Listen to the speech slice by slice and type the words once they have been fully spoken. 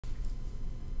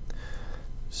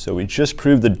So we just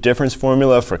proved the difference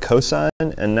formula for cosine,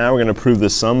 and now we're going to prove the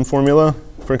sum formula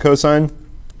for cosine.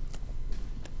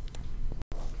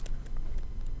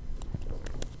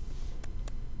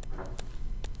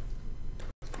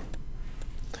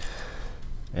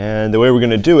 And the way we're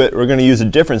going to do it, we're going to use a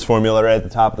difference formula right at the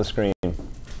top of the screen.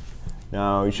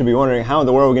 Now, you should be wondering how in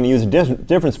the world we're going to use a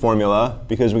difference formula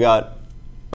because we got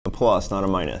a plus, not a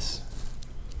minus.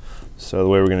 So the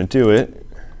way we're going to do it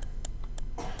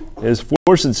is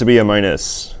force it to be a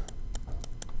minus.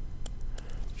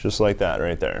 Just like that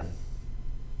right there.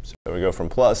 So we go from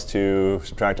plus to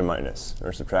subtract a minus,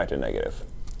 or subtract a negative.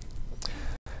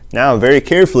 Now I'm very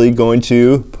carefully going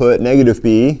to put negative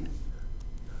b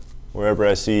wherever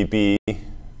I see b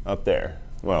up there.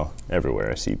 Well, everywhere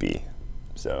I see b.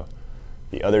 So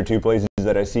the other two places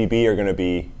that I see b are going to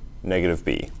be negative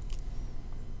b.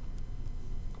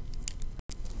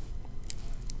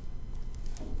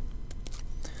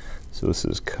 So this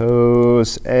is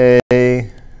cos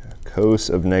A, cos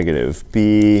of negative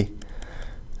b,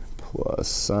 plus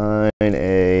sine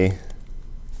A,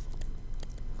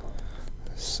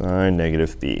 sine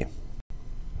negative b.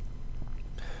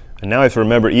 And now I have to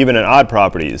remember even and odd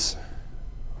properties.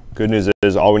 Good news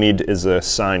is all we need is a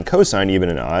sine cosine even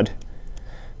and odd.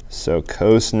 So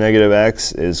cos negative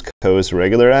x is cos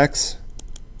regular x.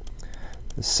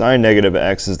 Sine negative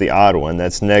x is the odd one.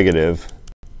 That's negative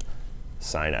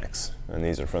sine x. And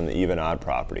these are from the even odd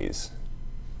properties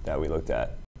that we looked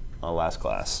at on last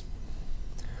class.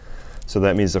 So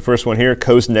that means the first one here,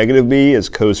 cos negative b is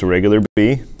cos regular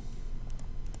b.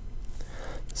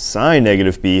 Sine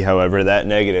negative b, however, that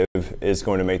negative is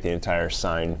going to make the entire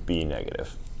sine b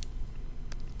negative.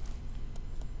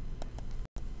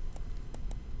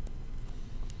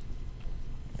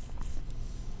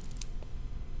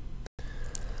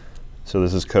 So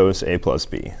this is cos A plus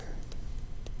b.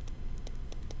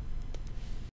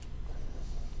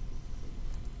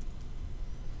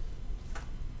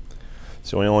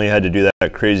 So we only had to do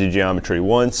that crazy geometry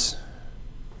once.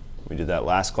 We did that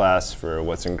last class for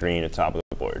what's in green at the top of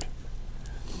the board.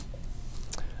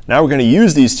 Now we're going to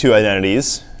use these two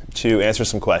identities to answer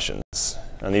some questions.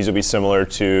 And these will be similar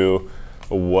to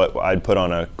what I'd put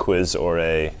on a quiz or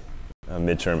a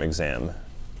midterm exam.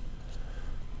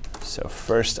 So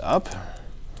first up,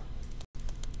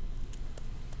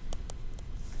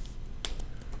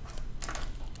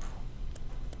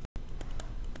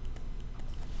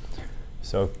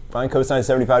 so find cosine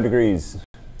 75 degrees.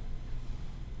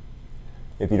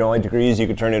 If you don't like degrees, you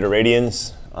could turn it to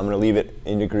radians. I'm going to leave it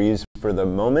in degrees for the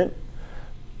moment.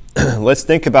 Let's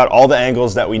think about all the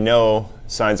angles that we know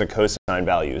sines and cosine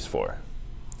values for.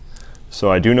 So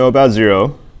I do know about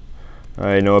 0.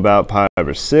 I know about pi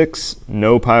over 6,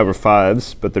 no pi over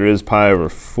 5s, but there is pi over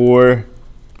 4,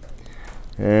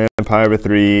 and pi over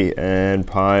 3, and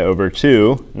pi over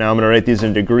 2. Now I'm going to write these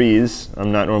in degrees.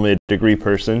 I'm not normally a degree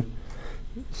person.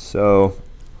 So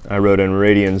I wrote in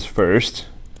radians first.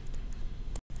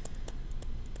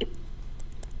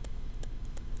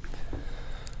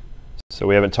 So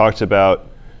we haven't talked about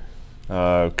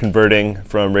converting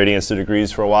from radians to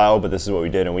degrees for a while, but this is what we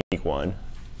did in week 1.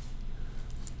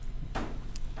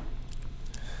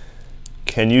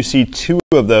 Can you see two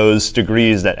of those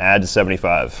degrees that add to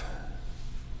 75?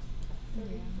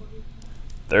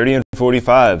 30 and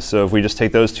 45. So if we just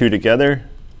take those two together,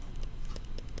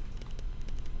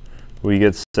 we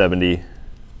get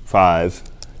 75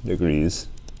 degrees.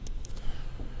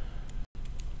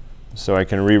 So I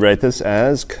can rewrite this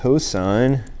as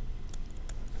cosine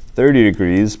 30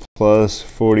 degrees plus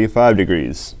 45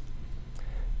 degrees.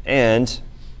 And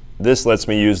this lets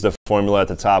me use the formula at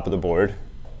the top of the board.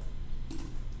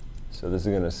 So this is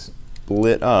going to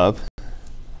split up.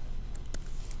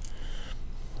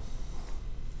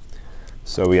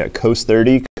 So we got cos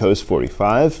 30, cos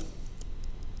 45.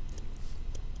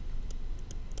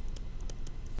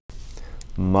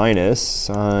 Minus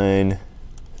sine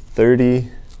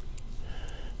 30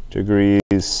 degrees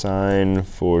sine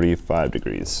 45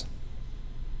 degrees.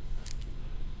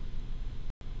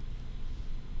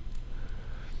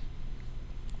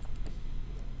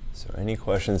 So any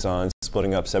questions on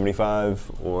splitting up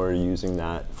 75 or using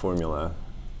that formula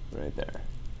right there?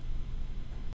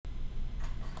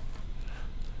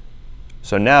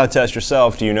 So now test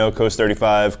yourself. Do you know cos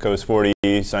 35, cos 40,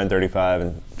 sine 35,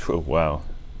 and oh, wow,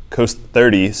 cos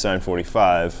 30, sine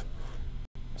 45?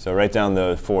 So write down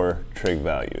the 4 trig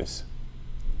values.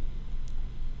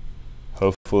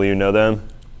 Hopefully you know them.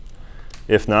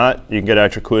 If not, you can get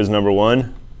out your quiz number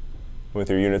 1 with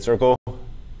your unit circle.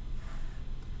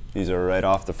 These are right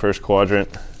off the first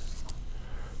quadrant.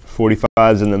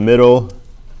 45's in the middle.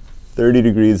 30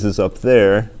 degrees is up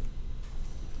there.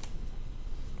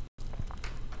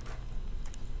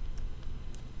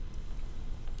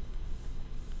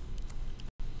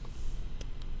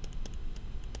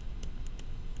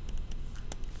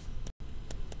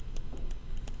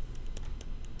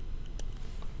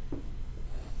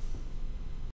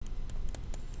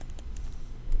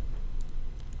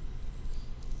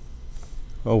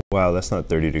 Oh wow, that's not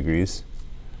 30 degrees.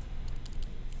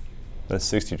 That's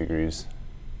 60 degrees.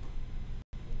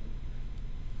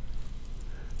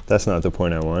 That's not the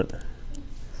point I want.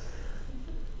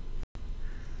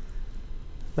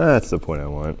 That's the point I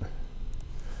want.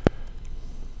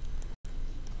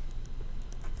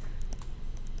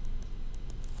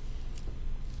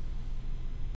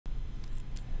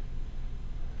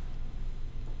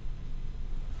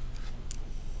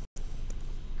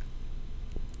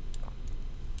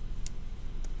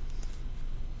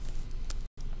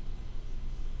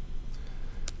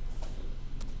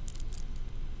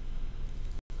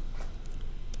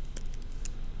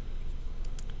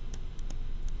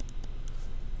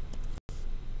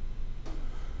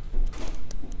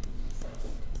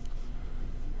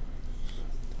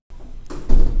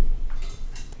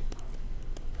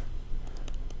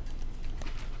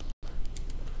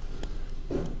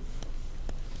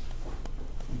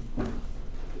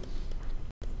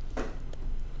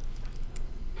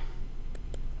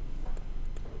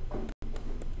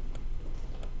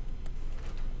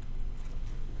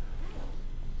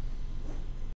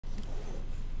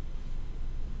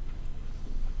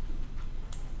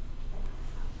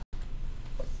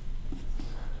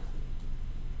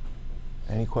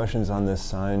 Any questions on this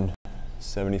sine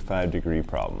 75-degree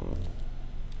problem?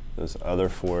 Those other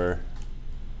four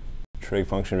trig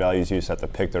function values, you just have to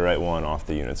pick the right one off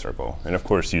the unit circle. And of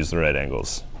course, use the right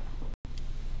angles.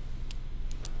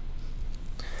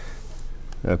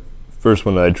 The first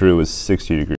one that I drew was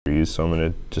 60 degrees, so I'm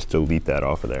going to just delete that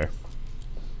off of there.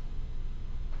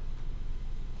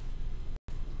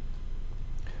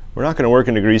 We're not going to work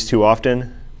in degrees too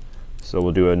often. So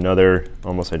we'll do another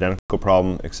almost identical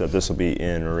problem, except this will be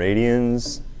in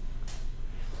radians.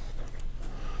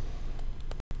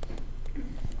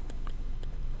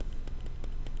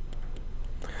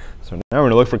 So now we're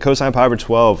going to look for cosine pi over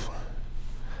 12.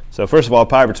 So first of all,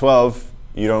 pi over 12,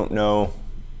 you don't know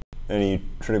any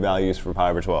trig values for pi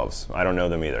over 12s. I don't know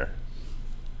them either.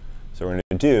 So what we're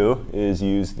going to do is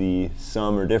use the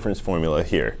sum or difference formula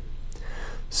here.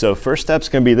 So first step's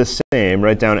going to be the same.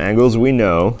 Write down angles we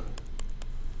know.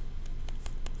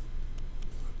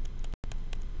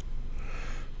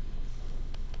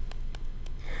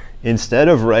 Instead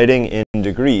of writing in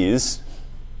degrees,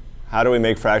 how do we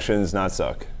make fractions not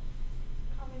suck?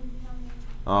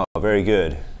 Oh, very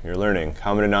good. You're learning.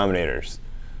 Common denominators.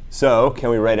 So, can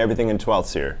we write everything in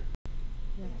twelfths here?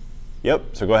 Yes. Yep.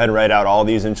 So go ahead and write out all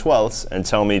these in twelfths and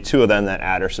tell me two of them that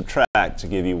add or subtract to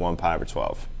give you 1 pi over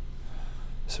 12.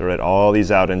 So write all these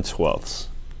out in twelfths.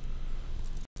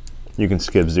 You can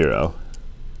skip 0.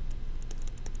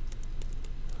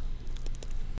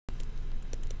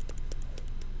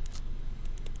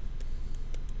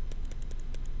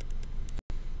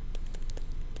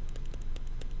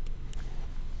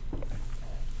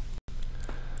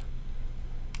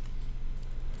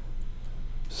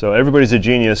 So everybody's a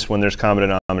genius when there's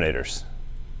common denominators.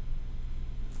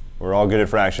 We're all good at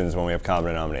fractions when we have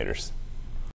common denominators.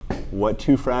 What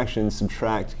two fractions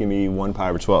subtract give me 1 pi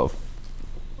over 12?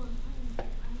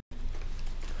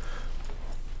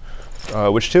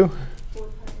 Which two? 4 pi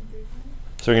and 3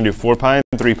 pi. So we can do 4 pi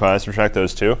and 3 pi, subtract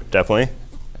those two, definitely.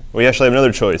 We actually have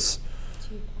another choice.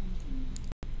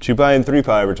 2 pi and 3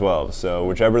 pi over 12. So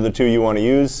whichever the two you want to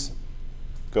use,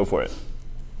 go for it.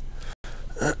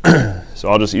 So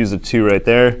I'll just use the 2 right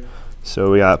there. So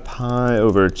we got pi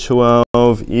over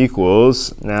 12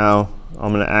 equals, now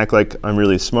I'm going to act like I'm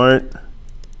really smart.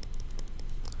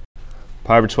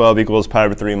 Pi over 12 equals pi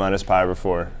over 3 minus pi over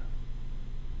 4.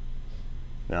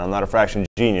 Now I'm not a fraction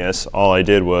genius. All I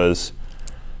did was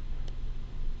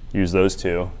use those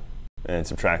two and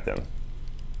subtract them.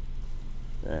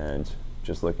 And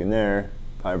just looking there,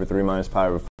 pi over 3 minus pi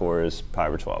over 4 is pi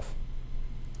over 12.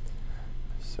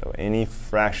 So any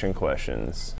fraction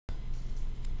questions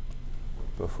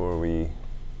before we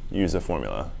use the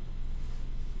formula?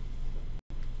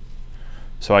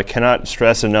 So I cannot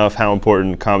stress enough how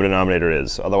important common denominator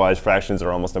is. Otherwise, fractions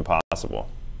are almost impossible.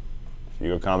 If you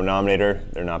go common denominator,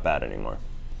 they're not bad anymore.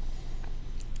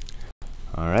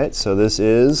 All right, so this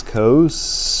is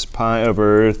cos pi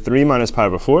over 3 minus pi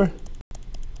over 4.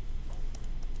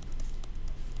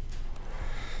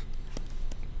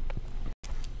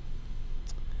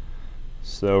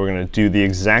 So we're going to do the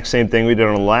exact same thing we did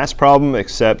on the last problem,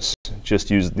 except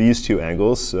just use these two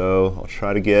angles. So I'll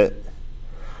try to get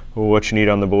what you need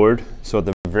on the board. So at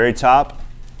the very top,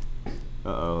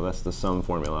 uh-oh, that's the sum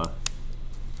formula.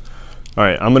 All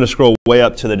right, I'm going to scroll way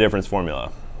up to the difference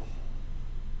formula.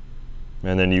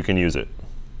 And then you can use it.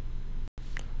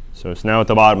 So it's now at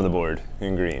the bottom of the board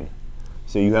in green.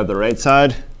 So you have the right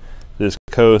side, this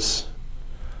cos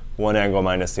one angle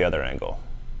minus the other angle.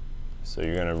 So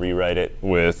you're going to rewrite it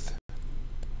with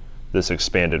this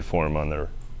expanded form on the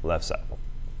left side.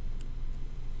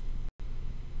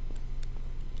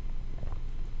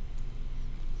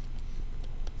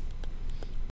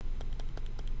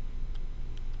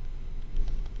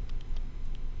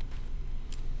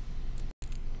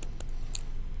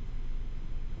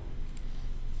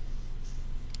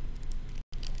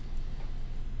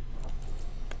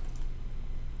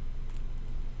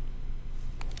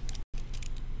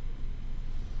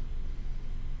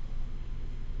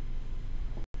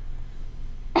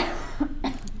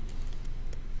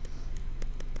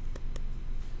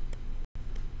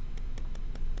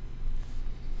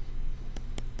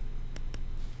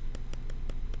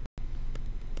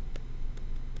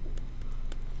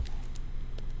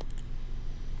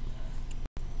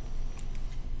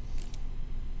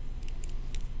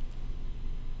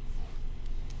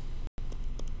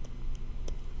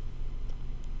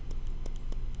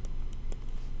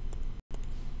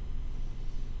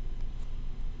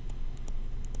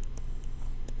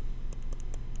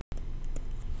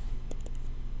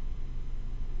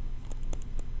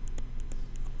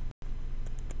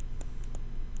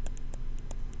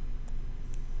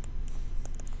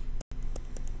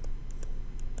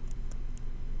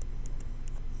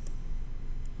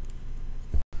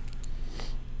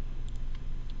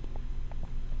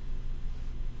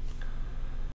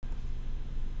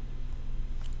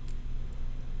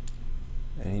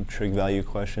 Any trig value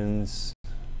questions?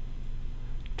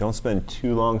 Don't spend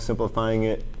too long simplifying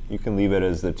it. You can leave it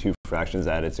as the two fractions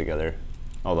added together,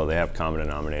 although they have common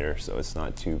denominator, so it's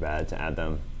not too bad to add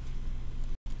them.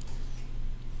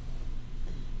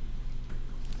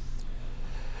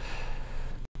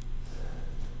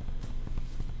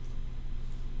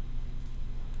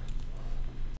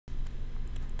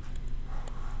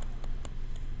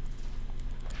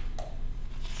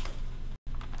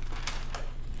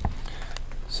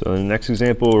 So in the next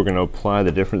example, we're going to apply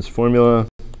the difference formula.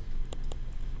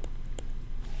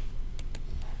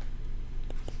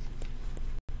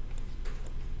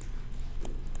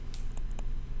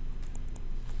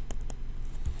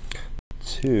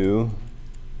 To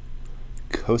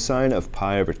cosine of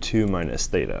pi over 2 minus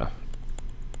theta.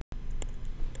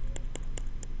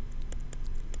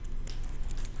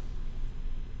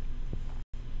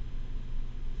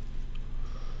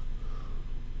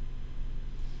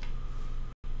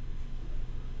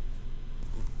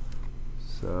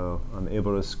 So I'm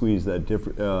able to squeeze that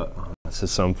different, this is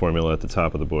some formula at the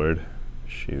top of the board.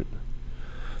 Shoot.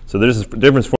 So there's the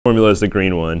difference formula is the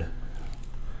green one.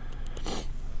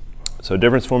 So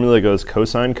difference formula goes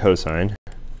cosine, cosine.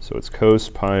 So it's cos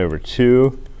pi over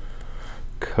 2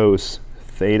 cos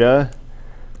theta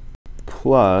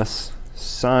plus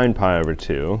sine pi over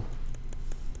 2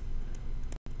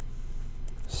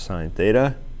 sine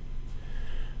theta.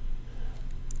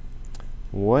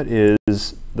 What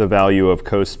is the value of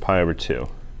cos pi over 2?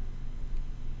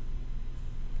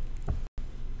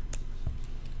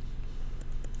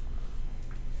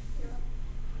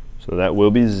 So that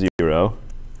will be 0.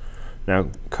 Now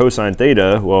cosine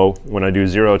theta, well, when I do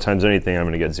 0 times anything, I'm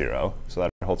going to get 0. So that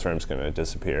whole term is going to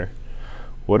disappear.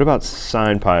 What about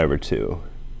sine pi over 2?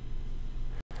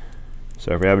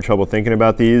 So if you're having trouble thinking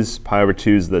about these, pi over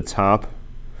 2 is the top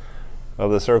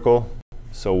of the circle.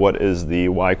 So what is the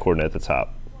y-coordinate at the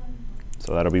top? 1.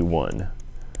 So that'll be 1.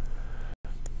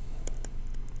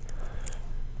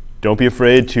 Don't be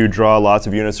afraid to draw lots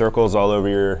of unit circles all over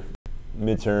your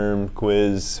midterm,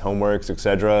 quiz, homeworks,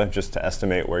 etc., just to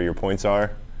estimate where your points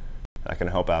are. That can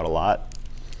help out a lot.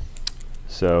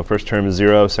 So first term is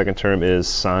 0, second term is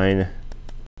sine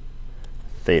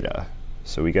theta.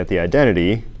 So we get the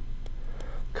identity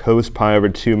cos pi over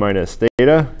 2 minus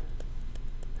theta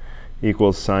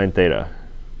equals sine theta.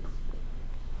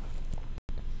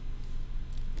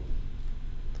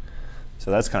 So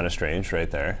that's kind of strange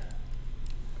right there.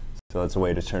 So that's a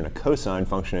way to turn a cosine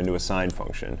function into a sine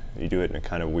function. You do it in a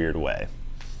kind of weird way.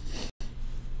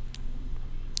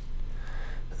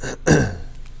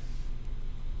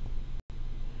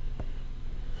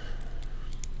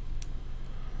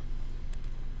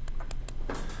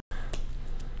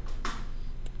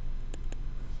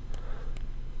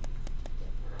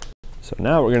 So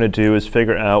now what we're going to do is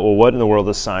figure out, well, what in the world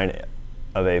is sine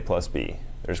of a plus b?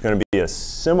 There's going to be a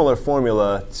similar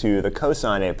formula to the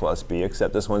cosine a plus b,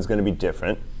 except this one's going to be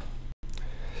different.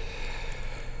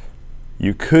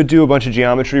 You could do a bunch of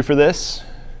geometry for this.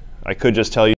 I could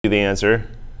just tell you the answer,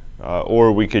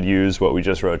 or we could use what we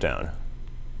just wrote down.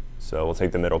 So we'll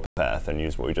take the middle path and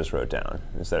use what we just wrote down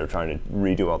instead of trying to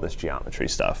redo all this geometry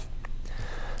stuff.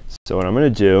 So what I'm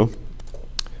going to do,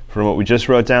 from what we just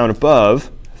wrote down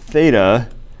above, theta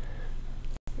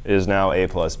is now a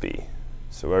plus b.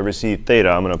 So wherever you see theta,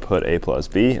 I'm going to put a plus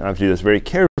b. I have to do this very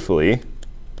carefully.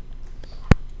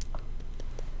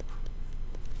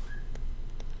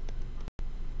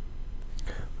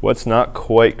 What's not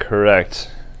quite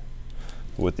correct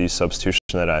with the substitution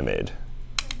that I made?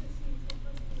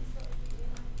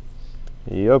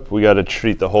 Yep, we got to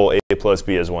treat the whole a plus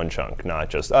b as one chunk, not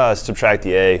just subtract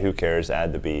the a, who cares,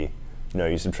 add the b. No,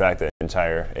 you subtract the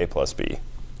entire a plus b.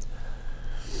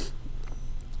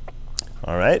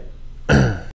 All right.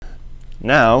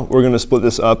 Now we're going to split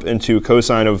this up into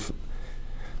cosine of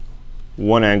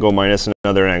one angle minus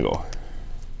another angle.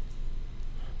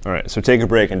 All right, so take a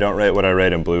break and don't write what I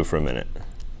write in blue for a minute,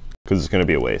 because it's going to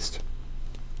be a waste.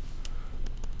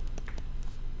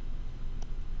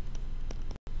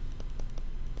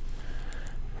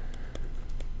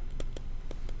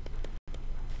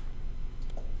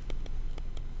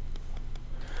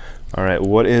 All right,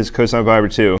 what is cosine pi over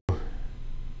 2?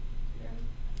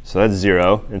 So that's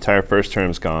 0. Entire first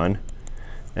term's gone.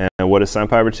 And what is sine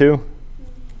pi over 2?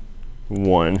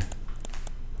 1.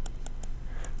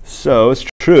 So it's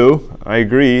true. I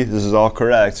agree. This is all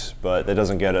correct, but that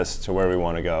doesn't get us to where we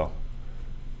want to go.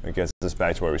 It gets us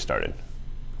back to where we started.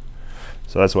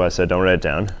 So that's why I said don't write it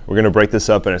down. We're going to break this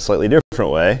up in a slightly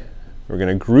different way. We're going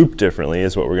to group differently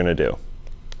is what we're going to do.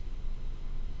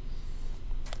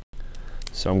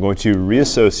 So I'm going to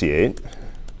reassociate.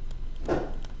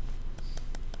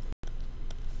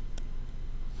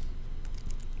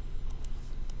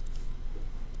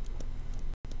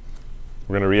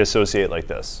 We're going to reassociate like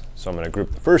this. So I'm going to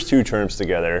group the first two terms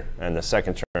together and the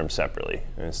second term separately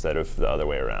instead of the other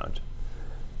way around.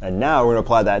 And now we're going to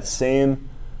apply that same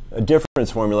difference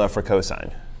formula for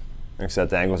cosine, except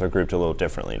the angles are grouped a little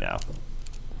differently now.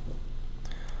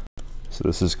 So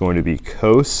this is going to be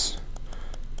cos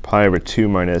pi over 2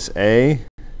 minus a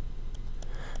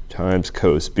times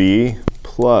cos b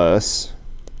plus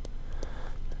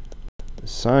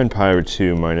sine pi over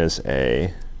 2 minus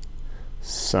a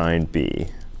sine b.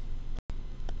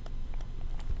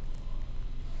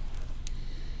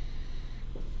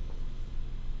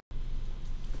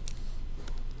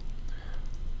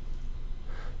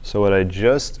 So what I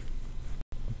just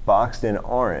boxed in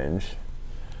orange,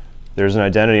 there's an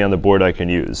identity on the board I can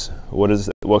use.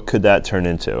 What could that turn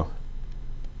into?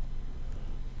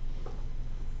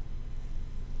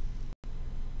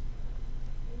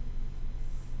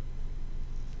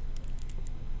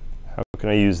 How can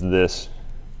I use this?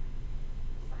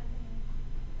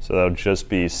 So that'll just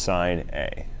be sine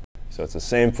a. So it's the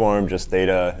same form, just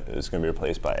theta is going to be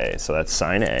replaced by a. So that's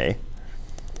sine a.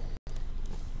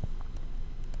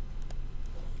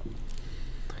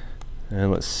 And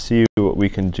let's see what we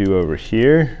can do over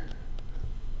here.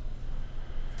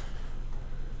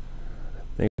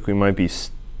 I think we might be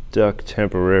stuck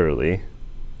temporarily.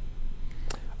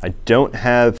 I don't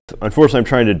have, unfortunately I'm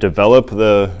trying to develop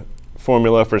the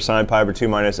formula for sine pi over 2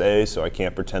 minus a, so I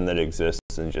can't pretend that it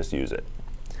exists and just use it.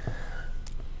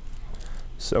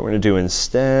 So we're going to do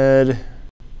instead,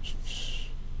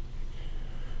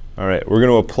 all right, we're going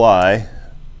to apply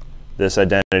this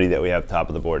identity that we have at the top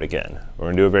of the board again. We're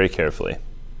going to do it very carefully.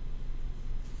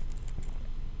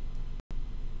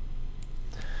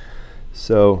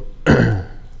 So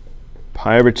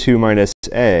pi over 2 minus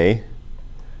a,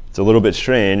 it's a little bit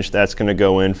strange. That's going to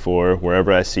go in for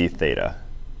wherever I see theta,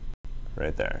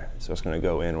 right there. So it's going to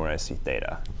go in where I see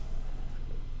theta.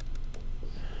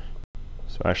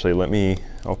 So actually,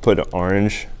 I'll put an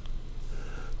orange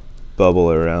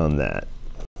bubble around that.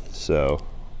 So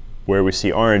where we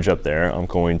see orange up there, I'm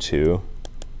going to,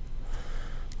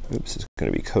 oops, it's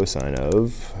going to be cosine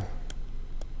of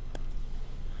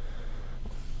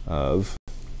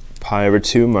pi over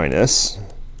 2 minus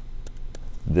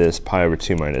this pi over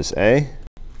 2 minus a.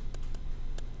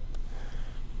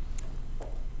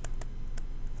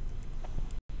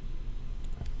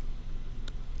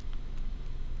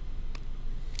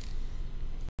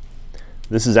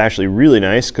 This is actually really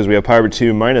nice because we have pi over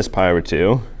 2 minus pi over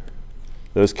 2.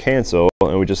 Those cancel,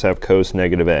 and we just have cos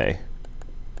negative a.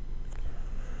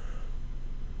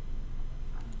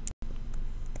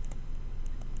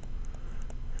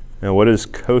 Now what is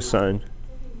cosine?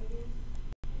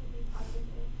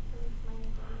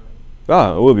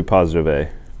 Ah, it will be positive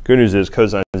a. Good news is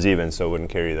cosine is even, so it wouldn't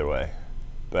carry either way.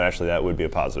 But actually that would be a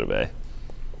positive a.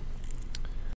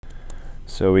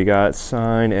 So we got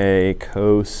sine a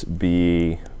cos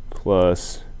b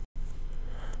plus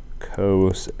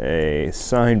cos a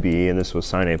sine b, and this was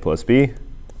sine a plus b.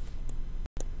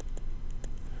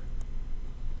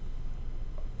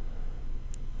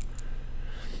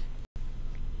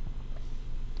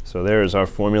 So there's our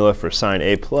formula for sine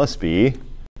A plus B.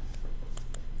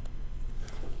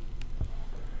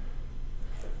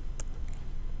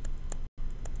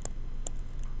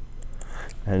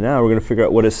 And now we're going to figure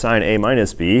out what is sine A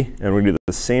minus B, and we're going to do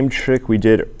the same trick we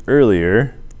did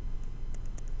earlier,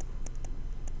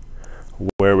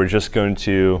 where we're just going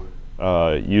to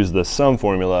use the sum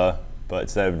formula, but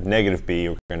instead of negative b,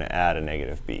 we're going to add a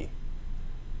negative b.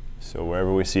 So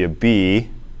wherever we see a b,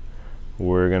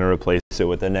 we're going to replace it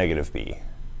with a negative b.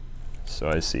 So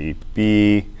I see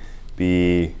b,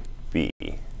 b, b.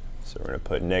 So we're going to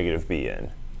put negative b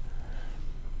in.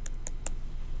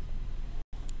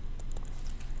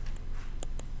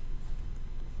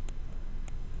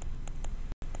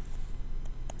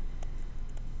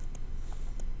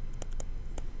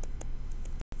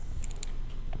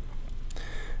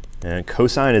 And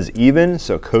cosine is even,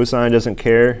 so cosine doesn't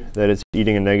care that it's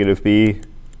eating a negative b.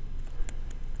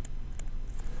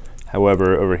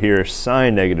 However, over here,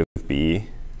 sine negative b,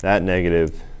 that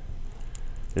negative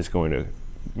is going to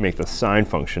make the sine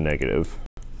function negative.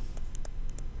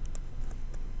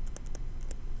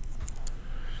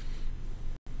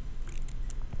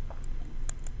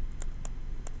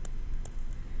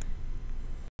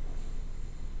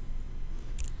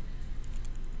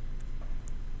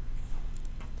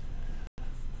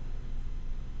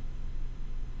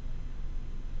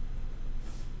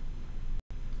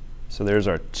 So there's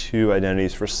our two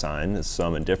identities for sine, the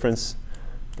sum and difference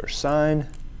for sine.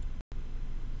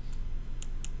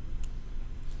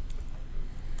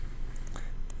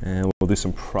 And we'll do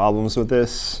some problems with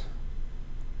this.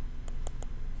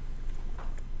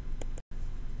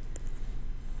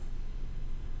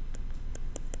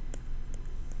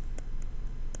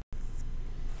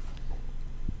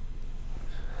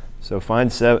 So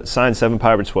find sine 7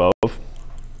 pi over 12.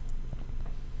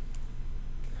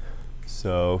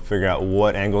 So figure out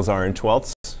what angles are in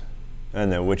twelfths,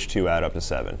 and then which two add up to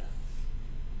 7.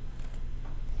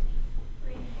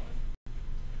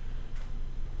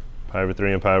 Pi over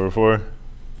 3 and pi over 4.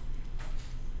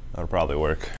 That'll probably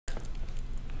work.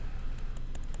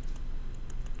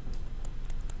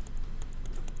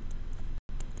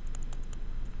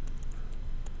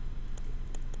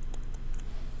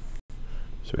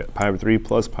 So we got pi over 3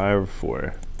 plus pi over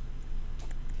 4.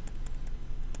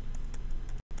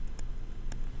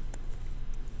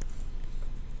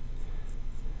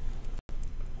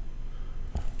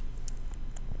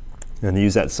 And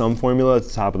use that sum formula at the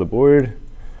top of the board.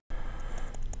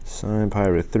 Sine pi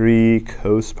over 3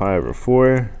 cos pi over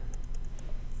 4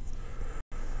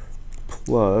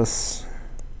 plus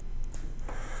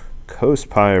cos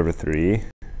pi over 3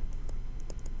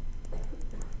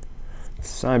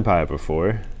 sine pi over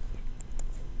 4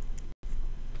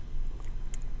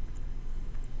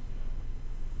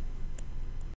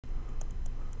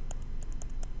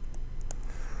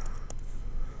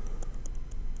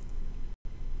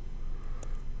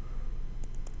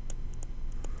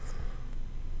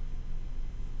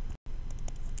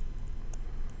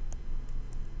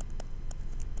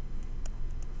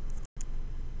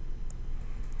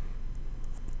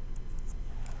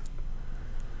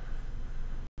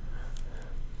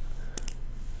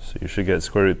 So you should get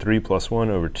square root 3 plus 1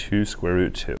 over 2 square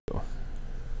root 2. So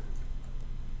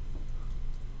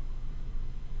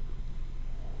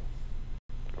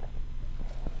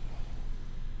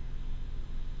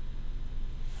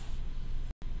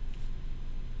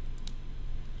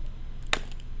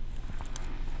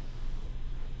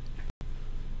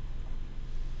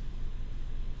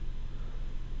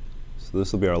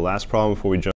this will be our last problem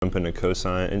before we jump into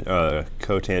cosine,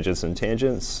 cotangents and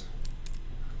tangents.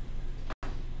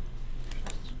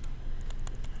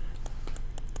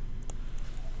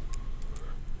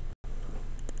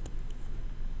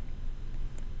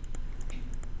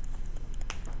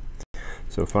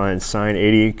 So find sine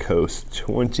 80 cos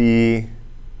 20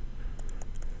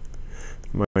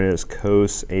 minus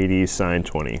cos 80 sine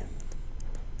 20.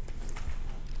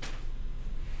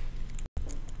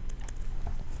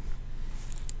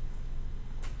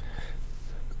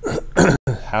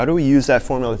 How do we use that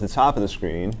formula at the top of the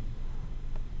screen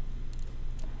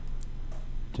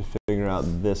to figure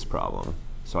out this problem?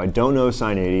 So I don't know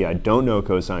sine 80, I don't know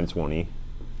cosine 20.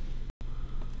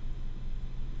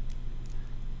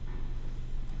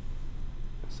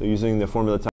 So using the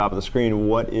formula at the top of the screen,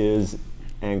 what is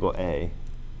angle A?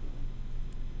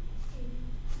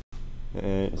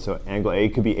 And so angle A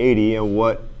could be 80, and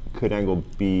what could angle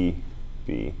B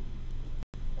be?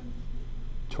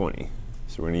 20.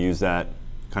 So we're going to use that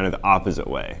kind of the opposite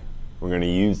way. We're going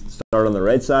to start on the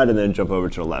right side and then jump over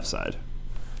to the left side.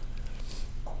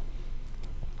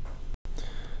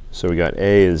 So we got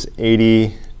A is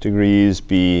 80 degrees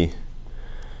be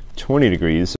 20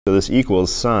 degrees. So this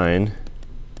equals sine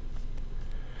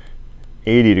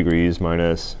 80 degrees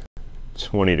minus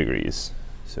 20 degrees.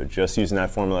 So just using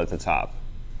that formula at the top.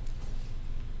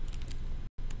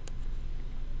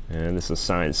 And this is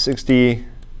sine 60,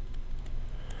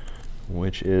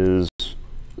 which is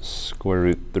square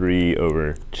root 3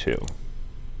 over 2.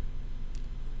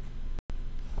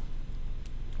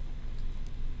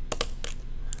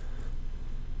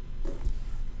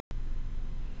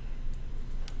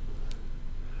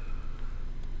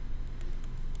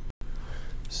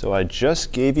 So I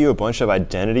just gave you a bunch of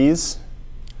identities.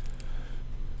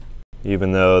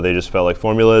 Even though they just felt like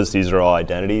formulas, these are all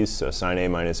identities. So sine A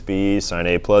minus B, sine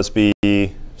A plus B,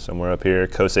 somewhere up here,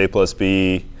 cos A plus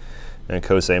B, and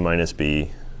cos A minus B,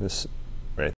 this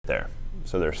right there.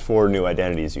 So there's 4 new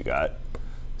identities you got.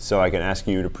 So I can ask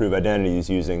you to prove identities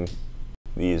using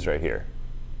these right here.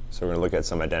 So we're going to look at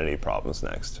some identity problems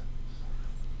next.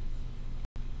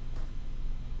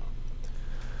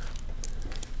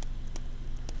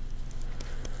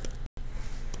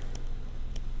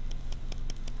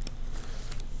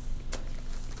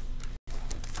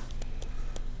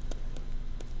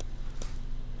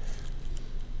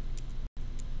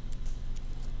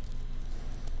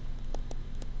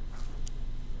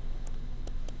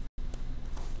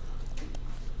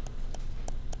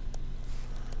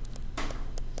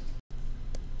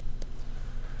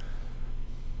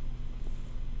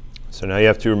 So now you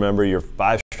have to remember your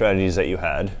 5 strategies that you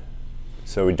had.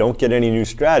 So we don't get any new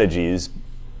strategies,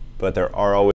 but there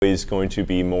are always going to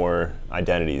be more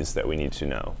identities that we need to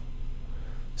know.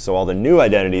 So all the new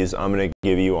identities I'm going to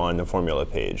give you on the formula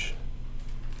page.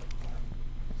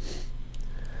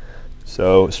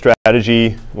 So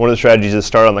strategy, one of the strategies is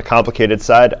start on the complicated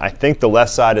side. I think the left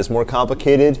side is more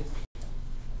complicated.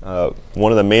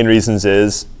 One of the main reasons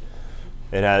is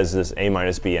it has this A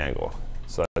minus B angle.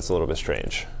 So that's a little bit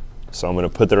strange. So I'm going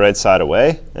to put the right side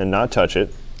away and not touch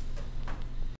it.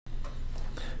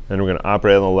 Then we're going to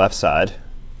operate on the left side.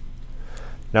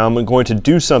 Now I'm going to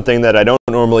do something that I don't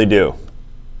normally do.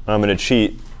 I'm going to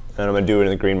cheat, and I'm going to do it in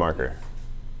the green marker.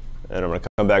 And I'm going to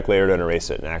come back later to erase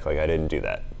it and act like I didn't do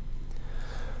that.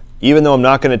 Even though I'm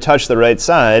not going to touch the right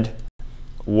side,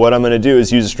 what I'm going to do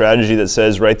is use a strategy that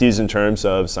says write these in terms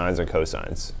of sines and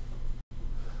cosines.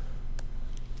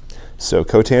 So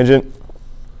cotangent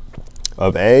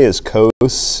of A is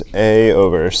cos A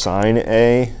over sine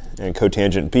A, and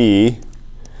cotangent B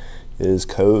is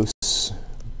cos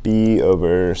B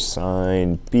over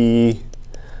sine B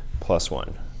plus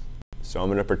 1. So I'm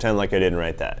going to pretend like I didn't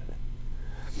write that.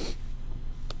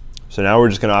 So now we're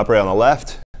just going to operate on the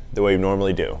left the way you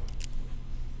normally do.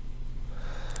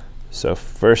 So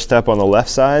first step on the left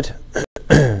side,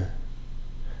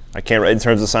 I can't write in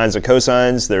terms of sines and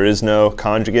cosines. There is no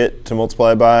conjugate to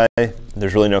multiply by.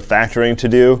 There's really no factoring to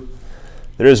do.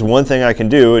 There is one thing I can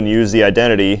do and use the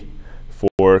identity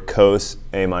for cos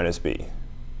A minus B.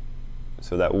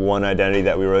 So that one identity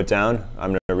that we wrote down,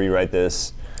 I'm going to rewrite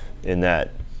this in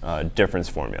that difference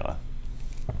formula.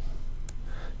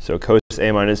 So cos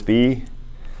A minus B,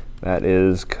 that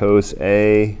is cos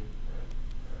A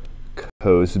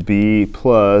cos B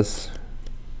plus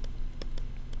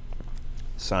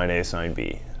sine A sine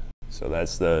B. So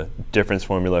that's the difference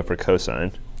formula for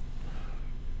cosine.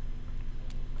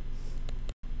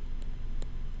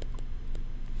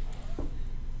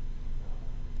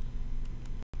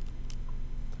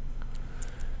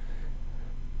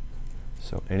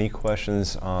 So any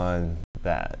questions on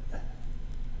that?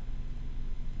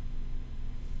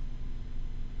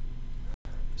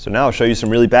 So now I'll show you some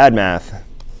really bad math.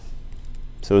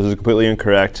 So this is completely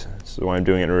incorrect. This is why I'm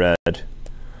doing it in red.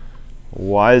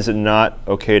 Why is it not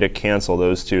okay to cancel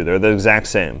those two? They're the exact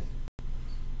same.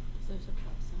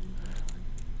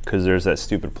 Because there's that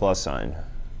stupid plus sign.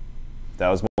 If that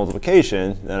was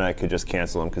multiplication, then I could just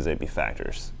cancel them because they'd be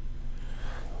factors.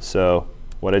 So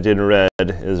what I did in red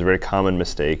is a very common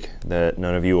mistake that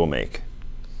none of you will make.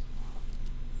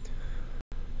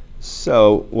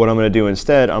 So what I'm going to do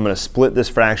instead, I'm going to split this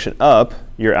fraction up.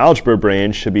 Your algebra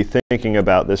brain should be thinking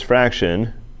about this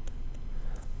fraction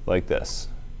like this.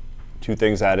 Two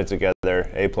things added together,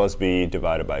 A plus B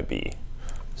divided by B.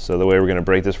 So the way we're going to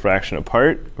break this fraction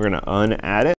apart, we're going to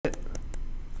unadd it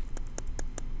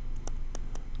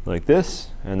like this.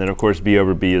 And then, of course, B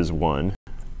over B is 1.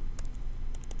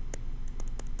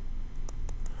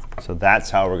 So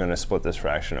that's how we're going to split this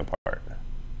fraction apart.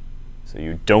 So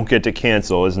you don't get to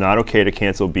cancel. It's not okay to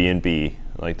cancel B and B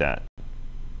like that.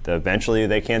 Eventually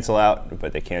they cancel out,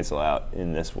 but they cancel out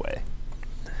in this way.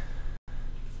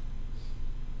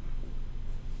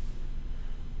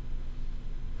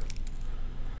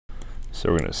 So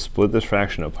we're going to split this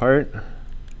fraction apart.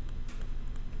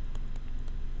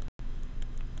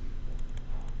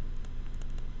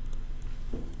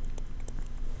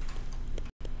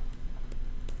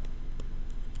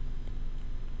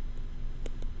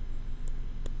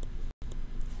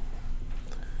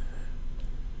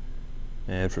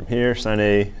 And from here, sine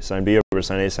A, sine B over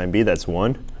sine A, sine B, that's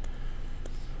 1.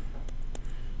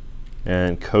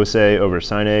 And cos A over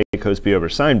sine A, cos B over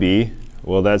sine B,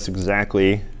 well, that's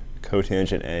exactly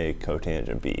cotangent A,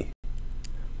 cotangent B.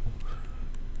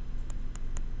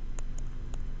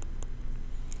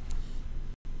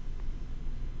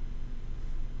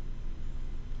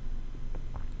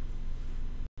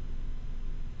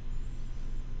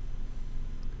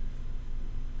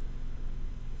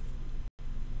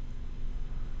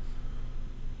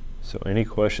 So any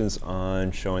questions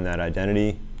on showing that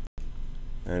identity?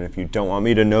 And if you don't want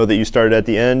me to know that you started at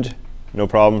the end, no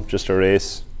problem, just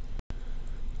erase.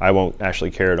 I won't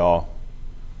actually care at all,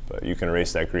 but you can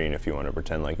erase that green if you want to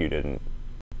pretend like you didn't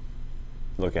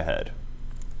look ahead.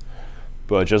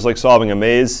 But just like solving a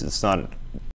maze, it's not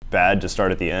bad to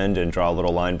start at the end and draw a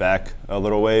little line back a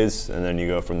little ways, and then you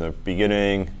go from the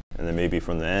beginning, and then maybe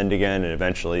from the end again, and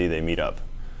eventually they meet up.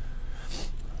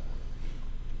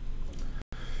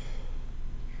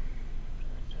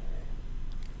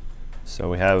 So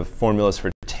we have formulas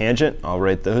for tangent. I'll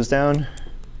write those down.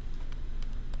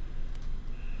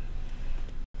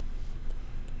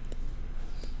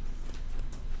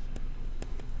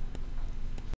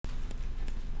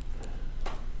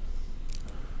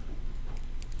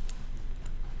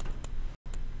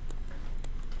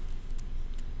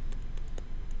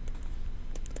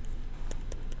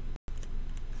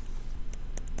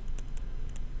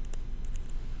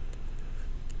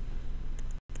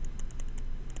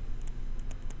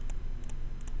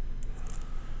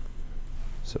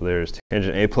 So there's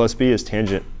tangent A plus B is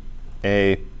tangent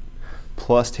A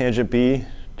plus tangent B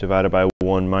divided by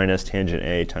 1 minus tangent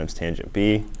A times tangent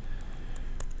B.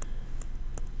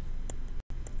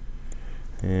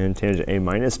 And tangent A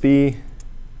minus B,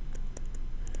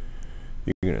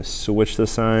 you're going to switch the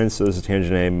signs. So this is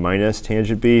tangent A minus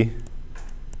tangent B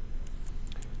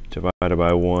divided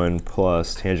by 1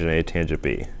 plus tangent A tangent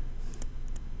B.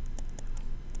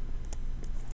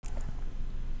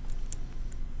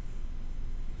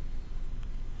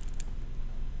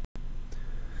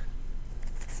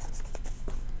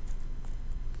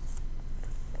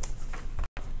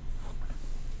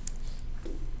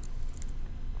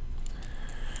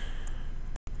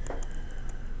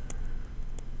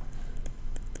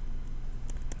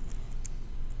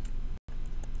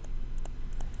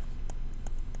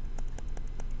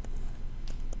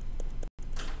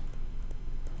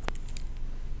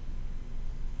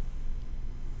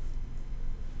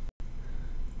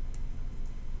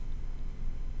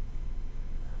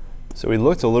 So we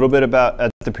looked a little bit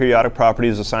at the periodic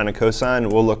properties of sine and cosine.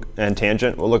 And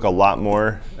tangent. We'll look a lot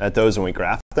more at those when we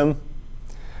graph them.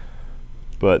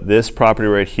 But this property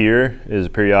right here is a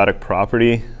periodic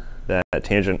property that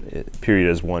tangent period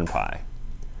is 1 pi.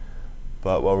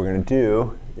 But what we're going to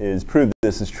do is prove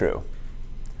this is true.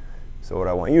 So what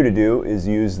I want you to do is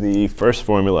use the first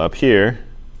formula up here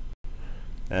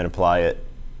and apply it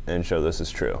and show this is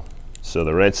true. So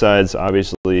the right side's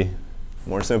obviously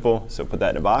more simple, so put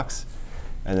that in a box,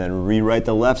 and then rewrite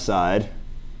the left side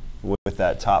with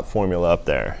that top formula up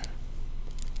there.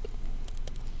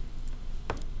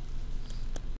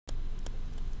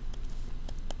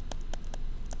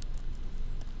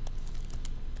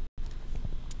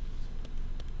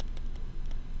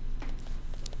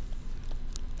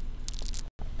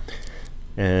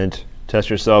 And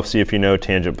test yourself, see if you know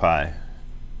tangent pi.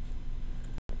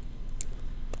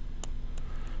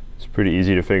 It's pretty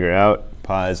easy to figure out.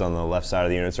 Pi is on the left side of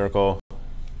the unit circle,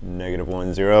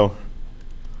 -1, 0.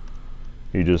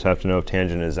 You just have to know if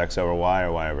tangent is x over y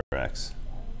or y over x.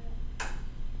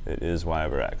 It is y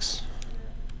over x.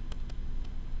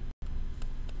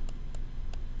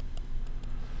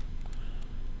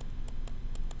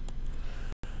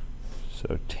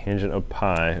 So tangent of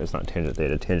pi, it's not tangent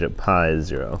theta, tangent pi is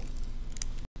 0.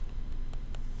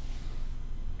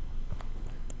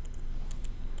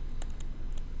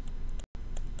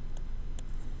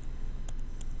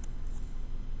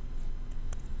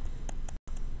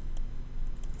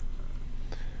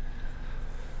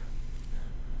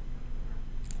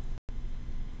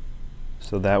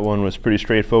 So that one was pretty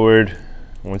straightforward.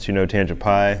 Once you know tangent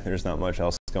pi, there's not much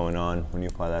else going on when you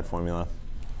apply that formula.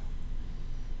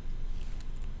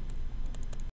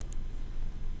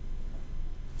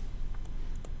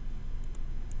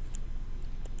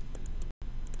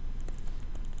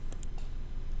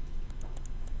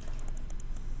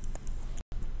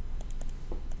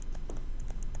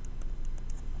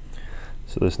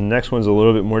 So this next one's a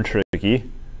little bit more tricky.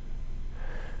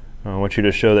 I want you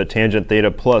to show that tangent theta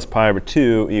plus pi over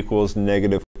 2 equals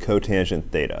negative cotangent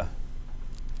theta.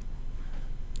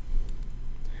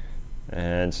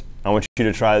 And I want you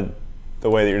to try the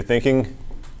way that you're thinking,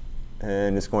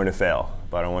 and it's going to fail,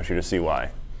 but I want you to see why.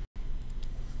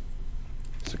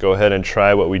 So go ahead and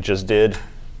try what we just did,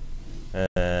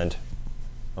 and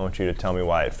I want you to tell me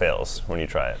why it fails when you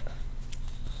try it.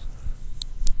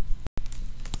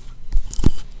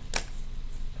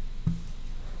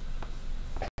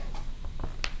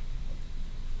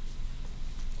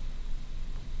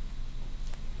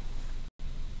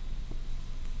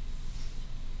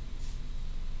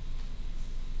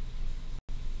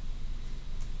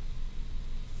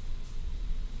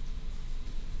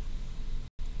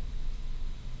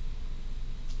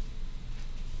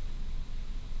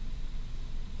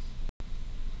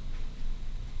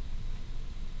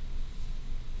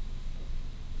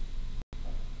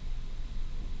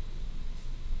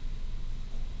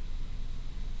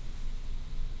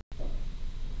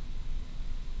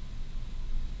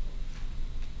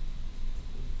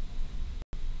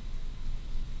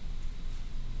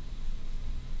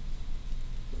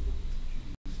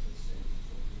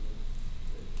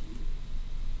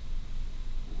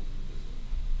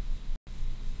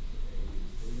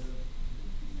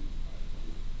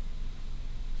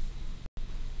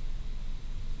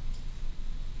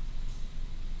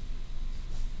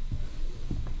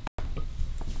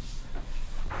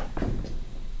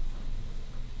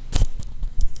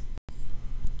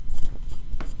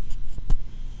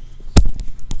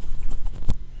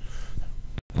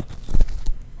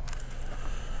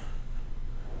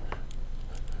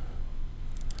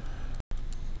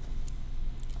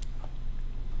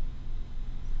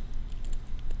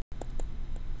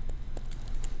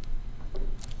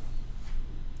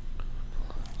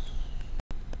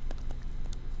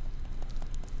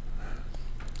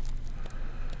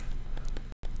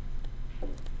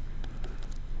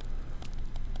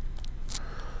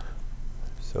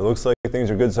 So it looks like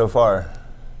things are good so far.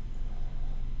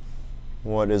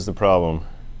 What is the problem?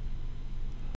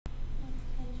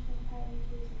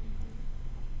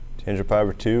 Tangent pi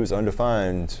over 2 is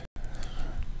undefined.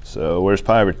 So where's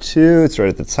pi over 2? It's right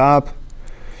at the top.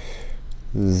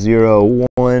 0,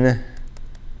 1.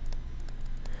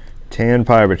 Tan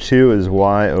pi over 2 is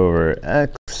y over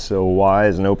x, so y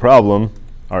is no problem.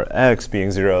 Our x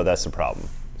being 0, that's the problem.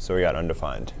 So we got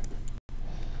undefined.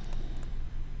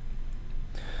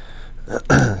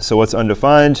 So what's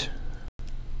undefined?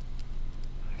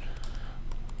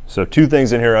 So two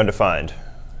things in here are undefined.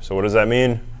 So what does that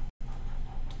mean?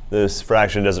 This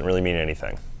fraction doesn't really mean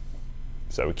anything.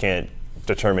 So we can't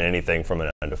determine anything from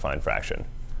an undefined fraction.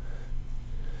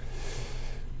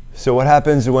 So what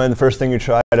happens when the first thing you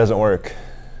try doesn't work?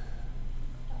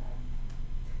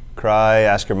 Cry,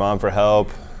 ask your mom for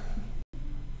help.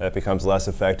 That becomes less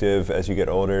effective as you get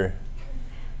older.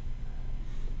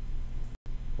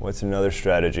 What's another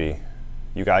strategy?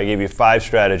 I gave you 5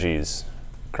 strategies.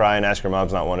 Cry and ask your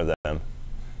mom's not one of them.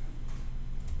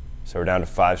 So we're down to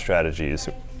 5 strategies.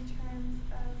 Right in terms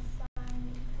of sine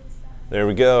and cosine. There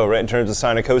we go, right in terms of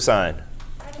sine and cosine.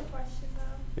 I have a question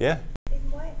though. Yeah? In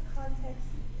what context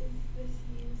is this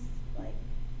used, like,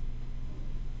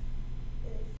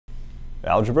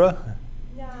 Algebra?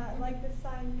 yeah, like the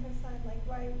sine, cosine, like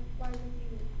why would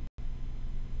you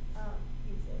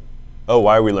use it? Oh,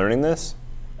 why are we learning this?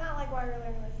 Not like why we're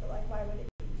learning this, but like why would it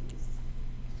be used?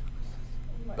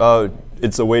 In what Oh, context?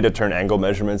 it's a way to turn angle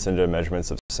measurements into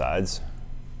measurements of sides.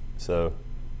 So Okay.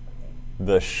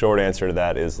 the short answer to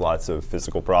that is lots of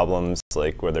physical problems,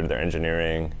 like whether they're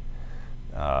engineering,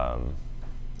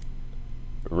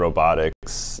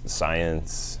 robotics,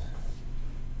 science,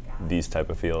 these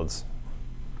type of fields.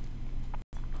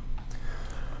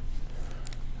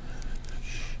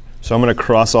 So I'm going to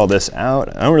cross all this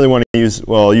out. I don't really want to use,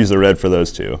 well, I'll use the red for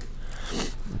those two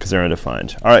because they're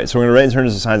undefined. All right, so we're going to write in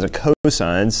terms of sines and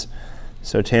cosines.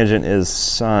 So tangent is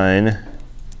sine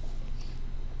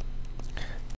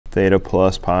theta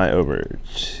plus pi over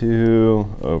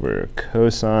 2 over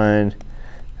cosine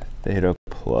theta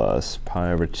plus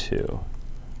pi over 2.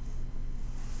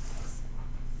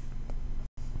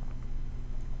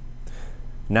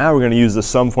 Now we're going to use the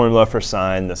sum formula for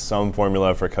sine, the sum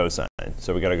formula for cosine.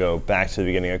 So we got to go back to the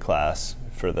beginning of class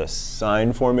for the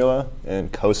sine formula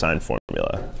and cosine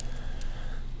formula.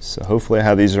 So hopefully I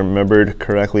have these remembered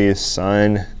correctly.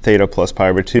 Sine theta plus pi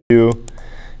over 2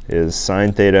 is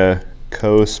sine theta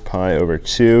cos pi over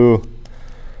 2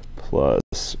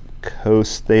 plus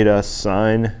cos theta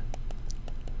sine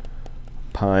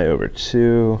pi over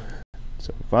 2.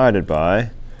 So divided by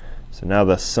So now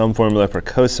the sum formula for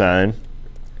cosine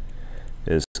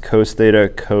is cos theta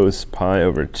cos pi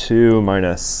over 2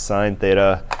 minus sine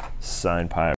theta sine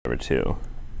pi over 2.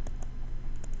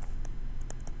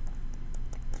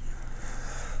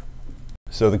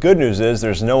 So the good news is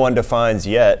there's no undefineds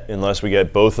yet unless we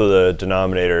get both of the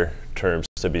denominator terms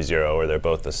to be 0 or they're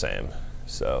both the same.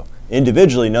 So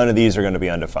individually, none of these are going to be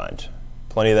undefined.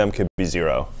 Plenty of them could be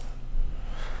 0.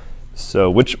 So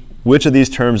which of these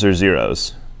terms are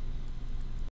zeros?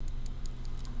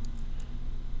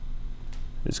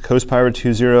 Is cos pi over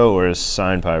 2 0 or is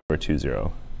sine pi over 2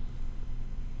 0?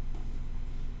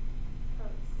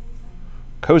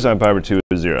 Cosine pi over 2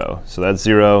 is 0. So that's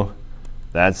 0.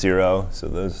 That's 0. So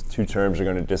those two terms are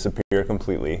going to disappear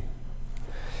completely.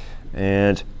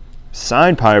 And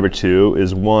sine pi over 2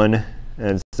 is 1.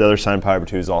 And the other sine pi over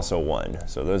 2 is also 1.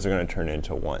 So those are going to turn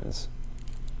into 1s.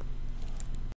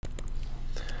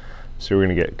 So we're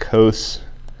going to get cos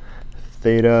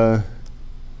theta.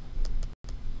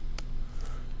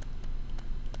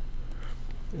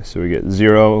 So we get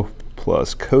 0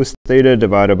 plus cos theta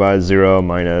divided by 0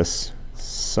 minus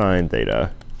sine theta,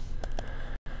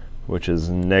 which is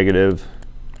negative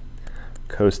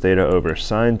cos theta over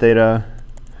sine theta,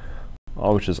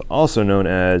 which is also known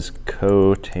as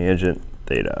cotangent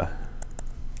theta.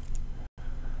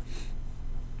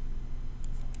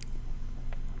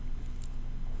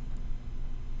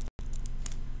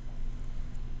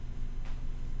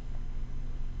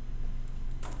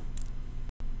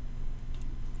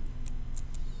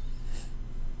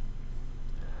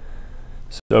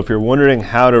 So if you're wondering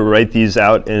how to write these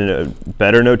out in a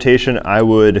better notation, I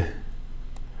would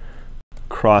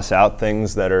cross out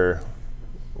things that are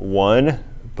 1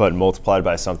 but multiplied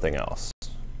by something else.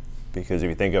 Because if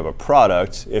you think of a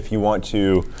product, if you want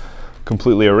to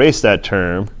completely erase that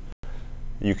term,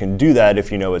 you can do that if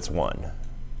you know it's 1,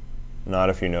 not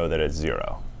if you know that it's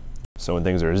 0. So when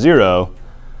things are 0,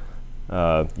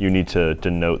 you need to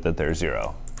denote that they're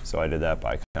 0. So I did that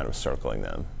by kind of circling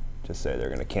them. Just say they're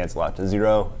going to cancel out to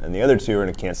 0, and the other two are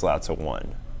going to cancel out to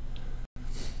 1.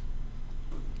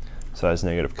 So that's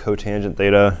negative cotangent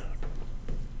theta.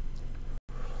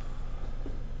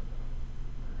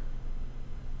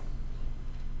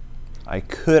 I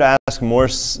could ask more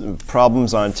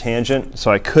problems on tangent.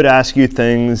 So I could ask you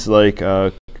things like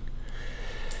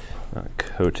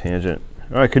cotangent.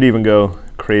 Or I could even go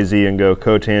crazy and go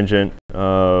cotangent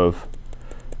of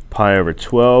pi over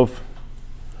 12.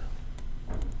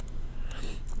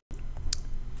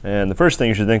 And the first thing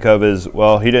you should think of is,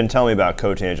 well, he didn't tell me about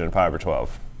cotangent of pi over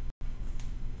 12.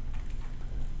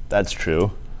 That's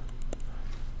true.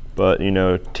 But, you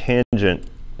know, tangent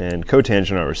and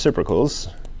cotangent are reciprocals.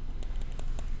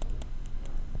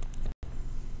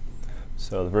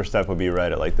 So the first step would be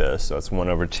write it like this. So it's 1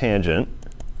 over tangent.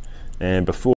 And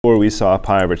before we saw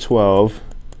pi over 12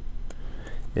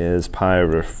 is pi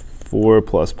over 4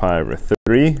 plus pi over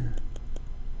 3.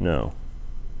 No.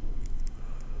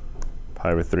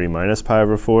 Pi over 3 minus pi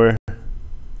over 4. I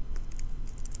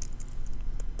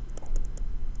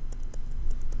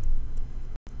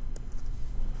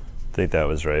think that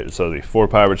was right. So the 4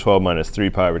 pi over 12 minus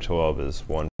 3 pi over 12 is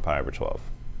 1 pi over 12.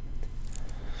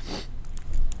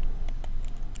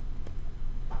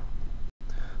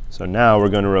 So now we're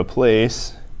going to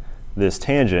replace this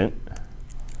tangent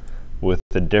with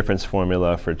the difference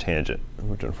formula for tangent,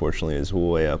 which unfortunately is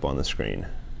way up on the screen.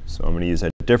 So I'm going to use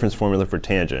that difference formula for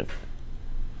tangent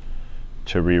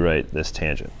to rewrite this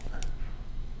tangent.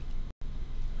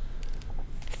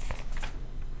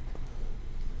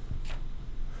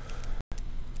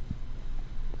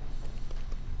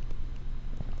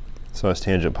 So that's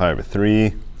tangent pi over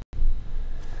 3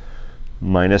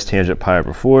 minus tangent pi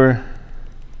over 4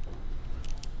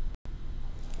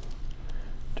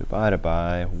 divided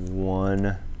by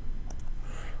 1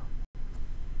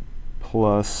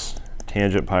 plus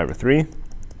tangent pi over 3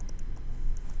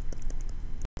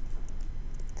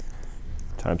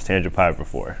 times tangent pi over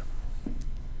 4.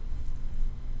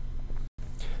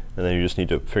 And then you just need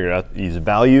to figure out these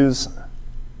values.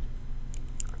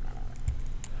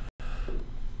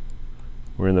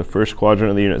 We're in the first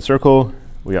quadrant of the unit circle.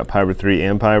 We got pi over 3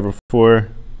 and pi over 4.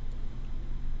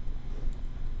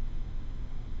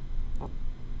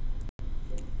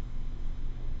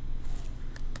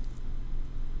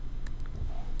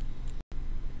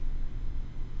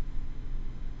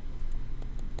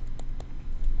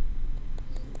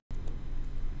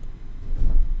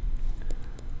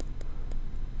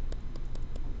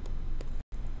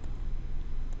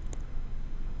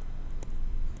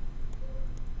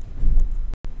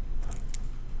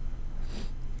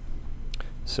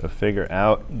 So figure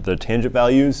out the tangent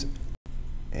values,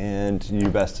 And you do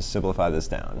your best to simplify this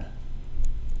down.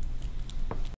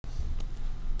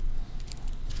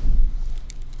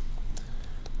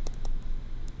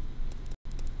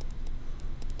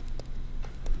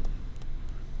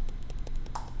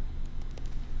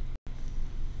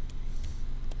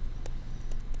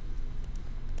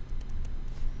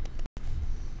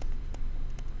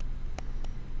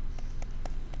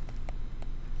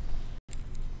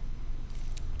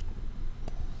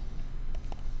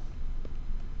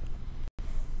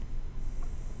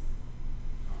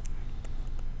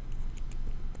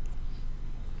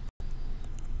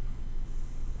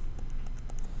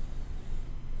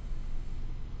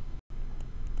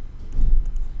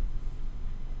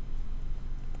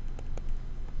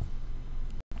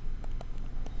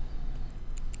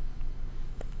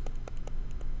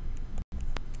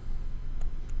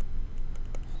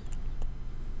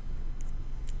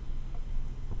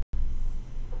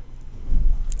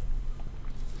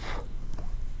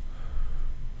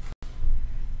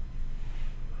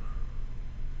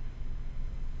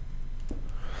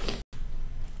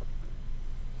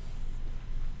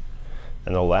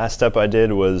 And the last step I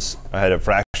did was I had a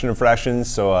fraction of fractions,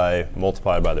 so I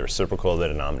multiplied by the reciprocal of the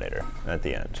denominator at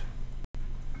the end.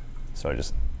 So I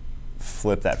just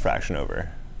flip that fraction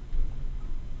over.